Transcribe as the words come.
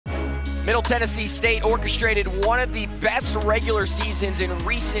Middle Tennessee State orchestrated one of the best regular seasons in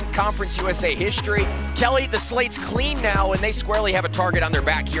recent Conference USA history. Kelly, the slate's clean now, and they squarely have a target on their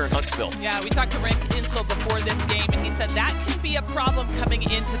back here in Huntsville. Yeah, we talked to Rick Insel before this game, and he said that can be a problem coming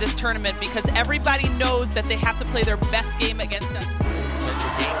into this tournament because everybody knows that they have to play their best game against us.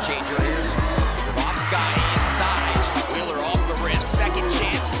 Potential game changer is Sky inside. Wheeler off the rim, second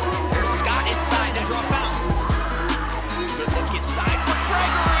chance. There's Scott inside to drop out. Good look inside for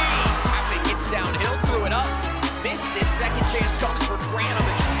Gregory. Halfway gets downhill, threw it up, missed it. Second chance comes for Grantham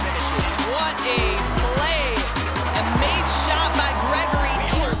and she finishes. What a play! A made shot by Gregory.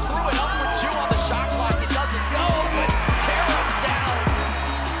 Wheeler threw it up for two on the shot clock. It doesn't go, but Karen's down.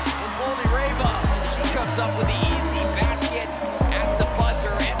 From Goldie Reba. She comes up with the easy basket at the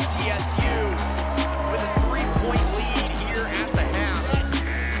buzzer. MTSU with a 3-point lead here at the half.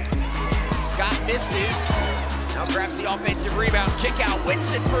 Scott misses. Now grabs the offensive rebound. Kick out.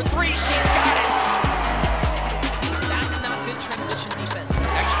 Whitson for three. She's got it. That's not good transition defense.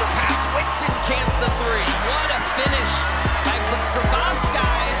 Extra pass. Whitson cans the three. What a finish by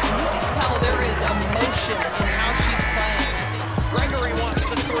Sky. You can tell there is emotion in how she's playing. Gregory wants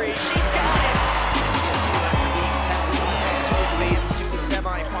the three. She's got it. Being tested, set to advance to the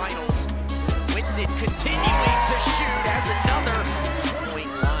semifinals. Whitson continuing